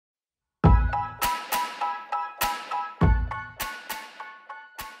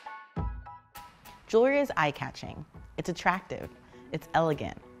Jewelry is eye-catching, it's attractive, it's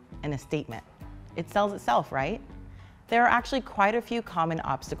elegant, and a statement. It sells itself, right? There are actually quite a few common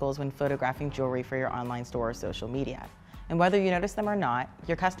obstacles when photographing jewelry for your online store or social media. And whether you notice them or not,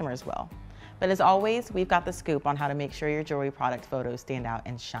 your customers will. But as always, we've got the scoop on how to make sure your jewelry product photos stand out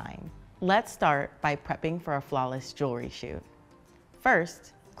and shine. Let's start by prepping for a flawless jewelry shoot.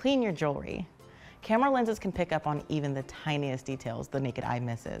 First, clean your jewelry. Camera lenses can pick up on even the tiniest details the naked eye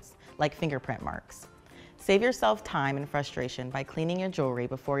misses, like fingerprint marks. Save yourself time and frustration by cleaning your jewelry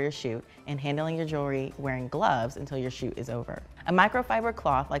before your shoot and handling your jewelry wearing gloves until your shoot is over. A microfiber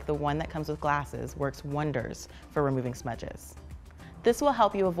cloth like the one that comes with glasses works wonders for removing smudges. This will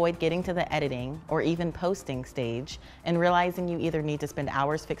help you avoid getting to the editing or even posting stage and realizing you either need to spend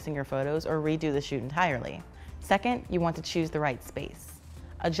hours fixing your photos or redo the shoot entirely. Second, you want to choose the right space.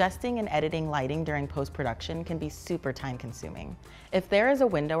 Adjusting and editing lighting during post-production can be super time-consuming. If there is a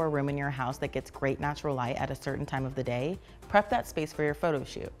window or room in your house that gets great natural light at a certain time of the day, prep that space for your photo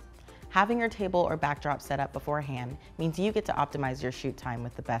shoot. Having your table or backdrop set up beforehand means you get to optimize your shoot time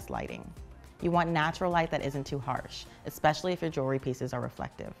with the best lighting. You want natural light that isn't too harsh, especially if your jewelry pieces are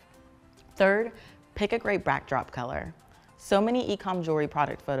reflective. Third, pick a great backdrop color. So many e-com jewelry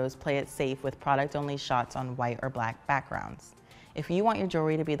product photos play it safe with product-only shots on white or black backgrounds. If you want your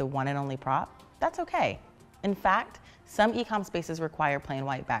jewelry to be the one and only prop, that's okay. In fact, some e-com spaces require plain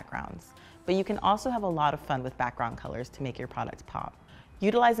white backgrounds, but you can also have a lot of fun with background colors to make your product pop.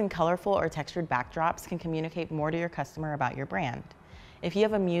 Utilizing colorful or textured backdrops can communicate more to your customer about your brand. If you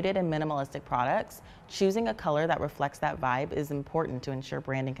have a muted and minimalistic products, choosing a color that reflects that vibe is important to ensure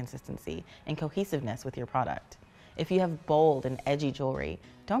branding consistency and cohesiveness with your product. If you have bold and edgy jewelry,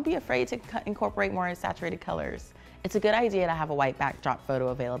 don't be afraid to incorporate more saturated colors. It's a good idea to have a white backdrop photo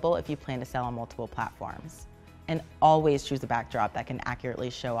available if you plan to sell on multiple platforms. And always choose a backdrop that can accurately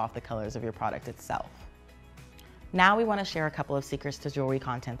show off the colors of your product itself. Now we want to share a couple of secrets to jewelry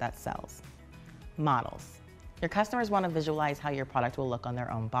content that sells. Models. Your customers want to visualize how your product will look on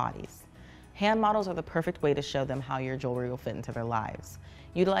their own bodies. Hand models are the perfect way to show them how your jewelry will fit into their lives.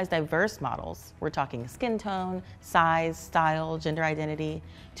 Utilize diverse models, we're talking skin tone, size, style, gender identity,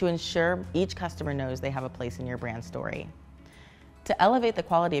 to ensure each customer knows they have a place in your brand story. To elevate the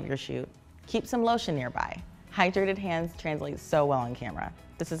quality of your shoot, keep some lotion nearby. Hydrated hands translate so well on camera.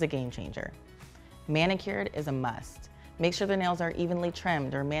 This is a game changer. Manicured is a must. Make sure the nails are evenly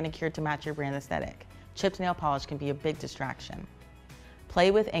trimmed or manicured to match your brand aesthetic. Chipped nail polish can be a big distraction. Play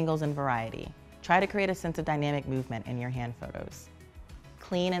with angles and variety. Try to create a sense of dynamic movement in your hand photos.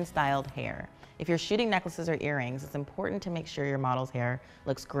 Clean and styled hair. If you're shooting necklaces or earrings, it's important to make sure your model's hair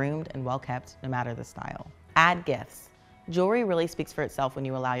looks groomed and well kept, no matter the style. Add gifts. Jewelry really speaks for itself when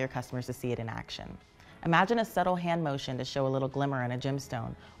you allow your customers to see it in action. Imagine a subtle hand motion to show a little glimmer in a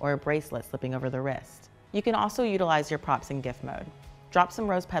gemstone or a bracelet slipping over the wrist. You can also utilize your props in gift mode. Drop some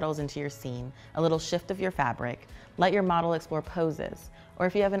rose petals into your scene, a little shift of your fabric, let your model explore poses, or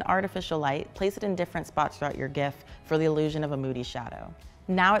if you have an artificial light, place it in different spots throughout your gift for the illusion of a moody shadow.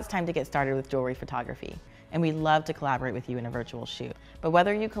 Now it's time to get started with jewelry photography, and we'd love to collaborate with you in a virtual shoot. But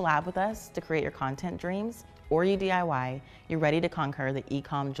whether you collab with us to create your content dreams or you DIY, you're ready to conquer the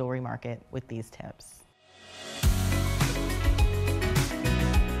e-com jewelry market with these tips.